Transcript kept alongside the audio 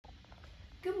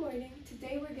Good morning.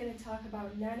 Today we're going to talk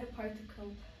about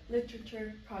Nanoparticle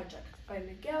Literature Project by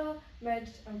Miguel, Medj,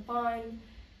 and Vaughn,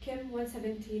 Kim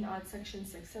 117 on section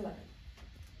 611.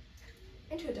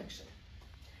 Introduction.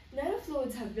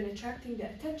 Nanofluids have been attracting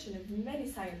the attention of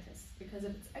many scientists because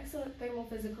of its excellent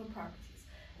thermophysical properties.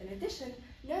 In addition,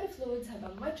 nanofluids have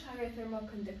a much higher thermal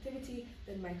conductivity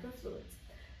than microfluids.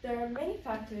 There are many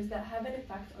factors that have an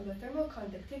effect on the thermal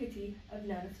conductivity of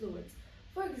nanofluids.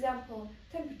 For example,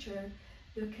 temperature,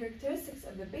 the characteristics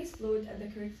of the base fluid, and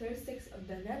the characteristics of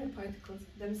the nanoparticles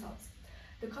themselves.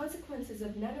 The consequences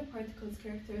of nanoparticles'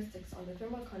 characteristics on the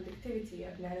thermal conductivity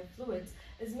of nanofluids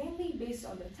is mainly based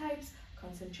on the types,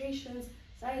 concentrations,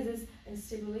 sizes, and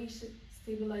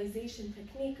stabilization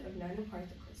technique of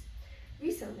nanoparticles.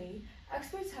 Recently,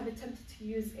 experts have attempted to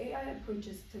use AI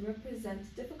approaches to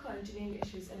represent difficult engineering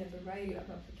issues in a variety of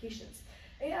applications.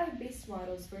 AI-based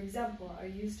models, for example, are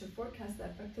used to forecast the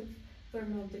effective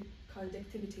thermal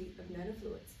conductivity of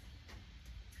nanofluids.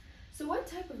 So what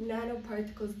type of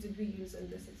nanoparticles did we use in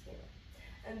this experiment?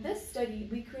 In this study,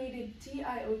 we created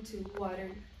TiO2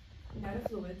 water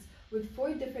nanofluids with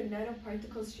 4 different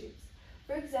nanoparticle shapes.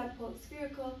 For example,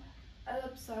 spherical,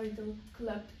 ellipsoidal,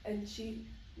 cupped, and sheet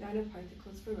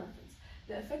nanoparticles for reference.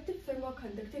 The effective thermal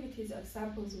conductivities of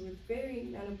samples with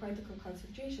varying nanoparticle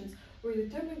concentrations were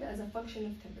determined as a function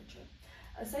of temperature.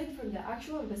 Aside from the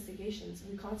actual investigations,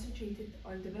 we concentrated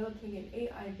on developing an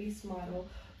AI-based model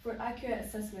for accurate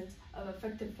assessment of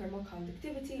effective thermal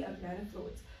conductivity of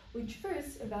nanofluids, which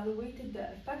first evaluated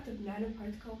the effect of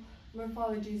nanoparticle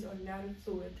morphologies on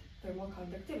nanofluid thermal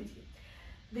conductivity.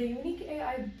 The unique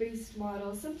AI-based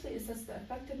model simply assessed the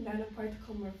effective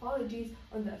nanoparticle morphologies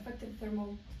on the effective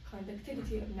thermal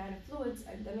conductivity of nanofluids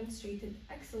and demonstrated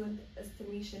excellent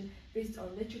estimation based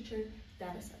on literature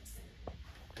datasets.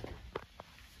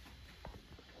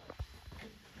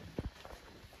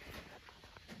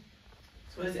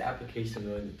 So what is the application of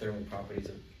knowing the thermal properties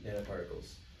of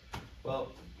nanoparticles?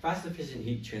 Well, fast and efficient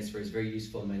heat transfer is very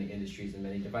useful in many industries and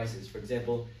many devices. For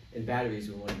example, in batteries,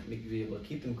 we want to be able to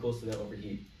keep them cool so they don't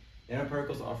overheat.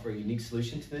 Nanoparticles offer a unique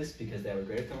solution to this because they have a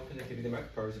greater thermal conductivity than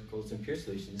microparticles in pure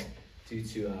solutions due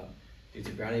to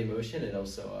Brownian motion and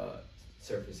also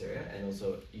surface area, and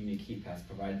also unique heat paths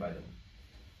provided by them.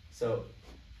 So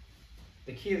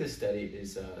the key of this study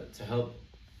is to help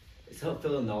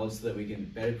fill in knowledge so that we can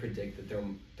better predict the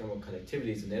thermal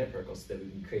conductivities of nanoparticles so that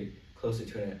we can create closer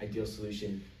to an ideal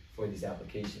solution for these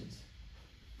applications.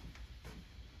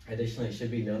 Additionally, it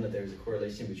should be known that there is a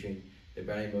correlation between the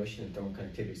Brownian motion and thermal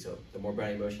conductivity. So the more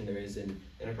Brownian motion there is in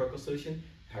nanoparticle solution,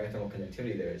 the higher thermal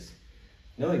conductivity there is.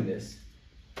 Knowing this,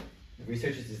 the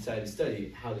researchers decided to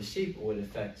study how the shape would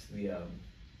affect the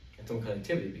thermal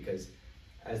conductivity, because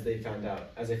as they found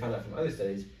out from other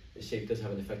studies, the shape does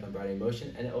have an effect on Brownian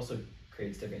motion, and it also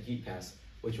creates different heat paths,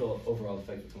 which will overall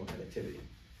affect the thermal conductivity.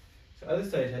 So other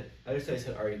studies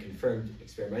had already confirmed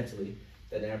experimentally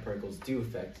that nanoparticles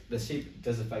the shape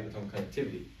does affect the thermal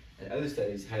conductivity, and other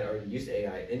studies had already used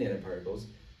AI in nanoparticles,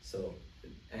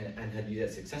 and had used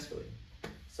that successfully.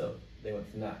 So they went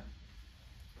from that.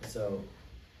 So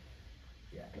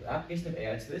yeah, the application of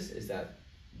AI to this is that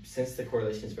since the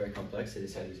correlation is very complex, they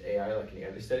decided to use AI like any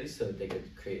other studies so that they could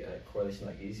create a correlation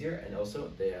like easier, and also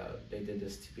they did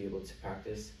this to be able to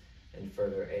practice and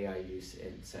further AI use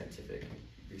in scientific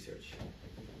research.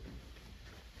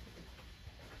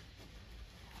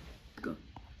 Go.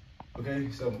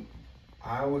 Okay, so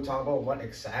I will talk about what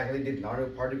exactly did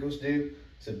nanoparticles do.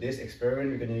 So this experiment,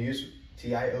 we're going to use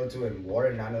TiO2 and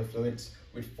water nanofluids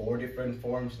with 4 different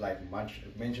forms, like much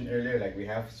mentioned earlier. Like we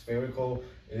have spherical,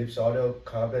 ellipsoidal,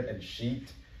 cupped, and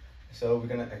sheet. So we're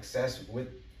going to assess with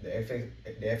the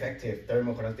effective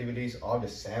thermal conductivities of the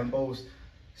samples,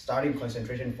 starting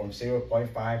concentration from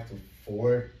 0.5 to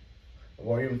 4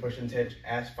 volume percentage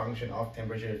as function of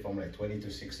temperature from like 20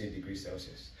 to 60 degrees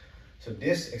Celsius. So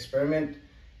this experiment,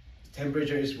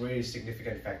 temperature is very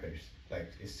significant factors. Like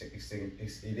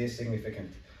it is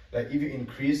significant. Like if you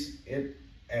increase it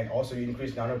and also you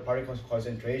increase nanoparticle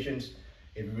concentrations,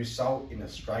 it will result in a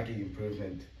striking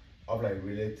improvement of like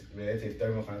relative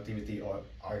thermal conductivity, or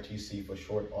RTC for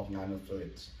short, of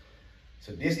nanofluids.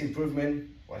 So this improvement,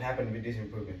 what happened with this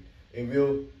improvement? It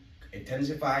will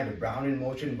intensify the Brownian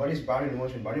motion. What is Brownian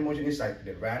motion? Brownian motion is like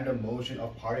the random motion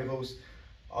of the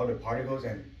particles,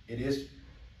 and it is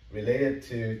related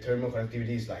to thermal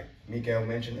conductivities like Miguel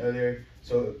mentioned earlier.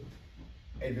 So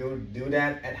it will do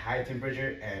that at high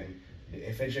temperature and the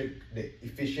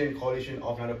efficient collision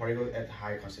of nanoparticles at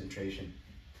high concentration.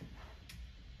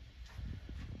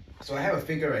 So I have a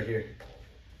figure right here.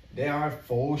 There are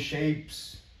 4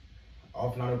 shapes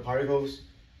of nanoparticles.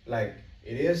 Like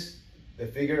it is the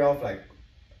figure of like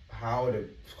how the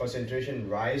concentration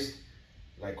rise,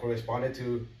 like corresponded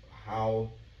to how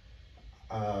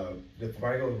the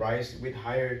particles rise with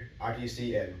higher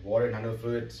RTC and water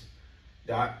nanofluids.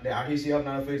 The RTC of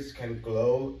nanofluids can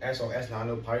glow as long as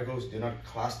nanoparticles do not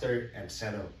cluster and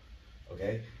settle.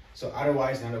 Okay, so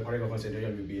otherwise nanoparticle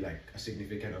concentration will be like a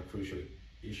significant or crucial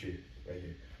issue right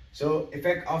here. So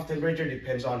effect of temperature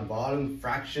depends on volume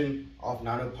fraction of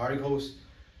nanoparticles.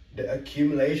 The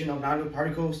accumulation of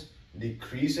nanoparticles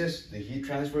decreases the heat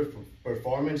transfer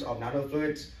performance of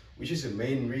nanofluids, which is the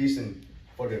main reason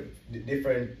for the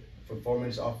different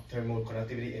performance of thermal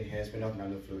conductivity enhancement of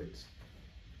nanofluids.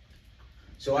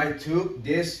 So I took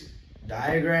this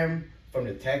diagram from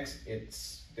the text.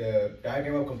 It's the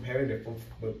diagram of comparing the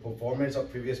performance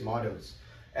of previous models.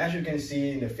 As you can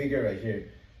see in the figure right here,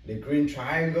 the green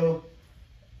triangle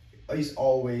is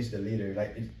always the leader.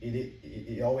 Like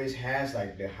it always has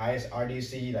like the highest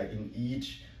RDC like in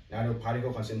each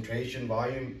nanoparticle concentration,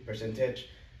 volume, percentage,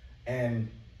 and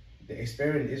the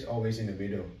experiment is always in the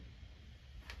middle.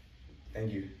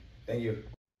 Thank you. Thank you.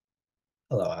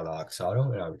 Hello, I'm Alex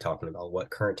Otto, and I'm talking about what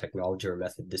current technology or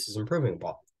method this is improving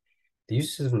upon. The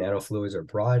uses of nanofluids are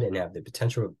broad and have the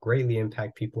potential to greatly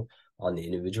impact people on the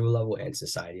individual level and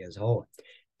society as a whole.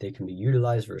 They can be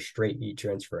utilized for straight heat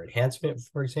transfer enhancement,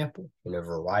 for example, in a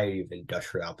variety of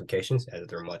industrial applications, as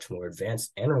they're much more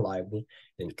advanced and reliable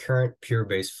than current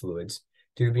pure-based fluids,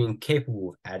 due to being capable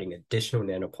of adding additional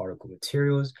nanoparticle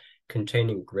materials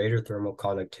containing greater thermal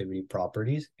conductivity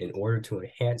properties in order to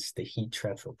enhance the heat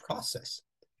transfer process.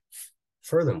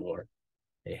 Furthermore,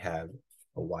 they have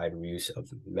a wide use of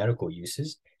medical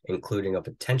uses, including a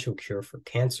potential cure for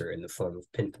cancer in the form of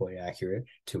pinpoint accurate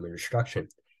tumor destruction.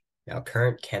 Now,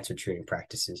 current cancer treating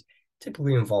practices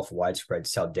typically involve widespread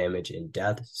cell damage and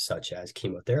death, such as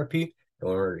chemotherapy, in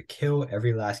order to kill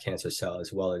every last cancer cell,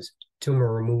 as well as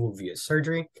tumor removal via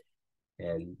surgery.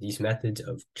 And these methods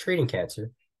of treating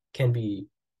cancer can be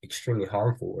extremely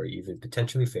harmful or even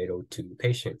potentially fatal to the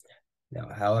patient. Now,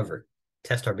 however,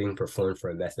 tests are being performed for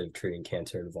a method of treating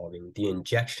cancer involving the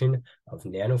injection of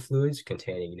nanofluids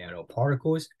containing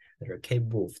nanoparticles that are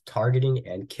capable of targeting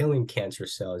and killing cancer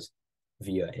cells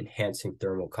via enhancing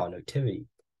thermal conductivity.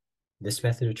 This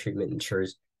method of treatment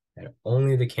ensures that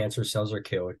only the cancer cells are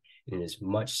killed and is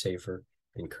much safer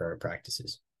than current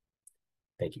practices.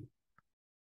 Thank you.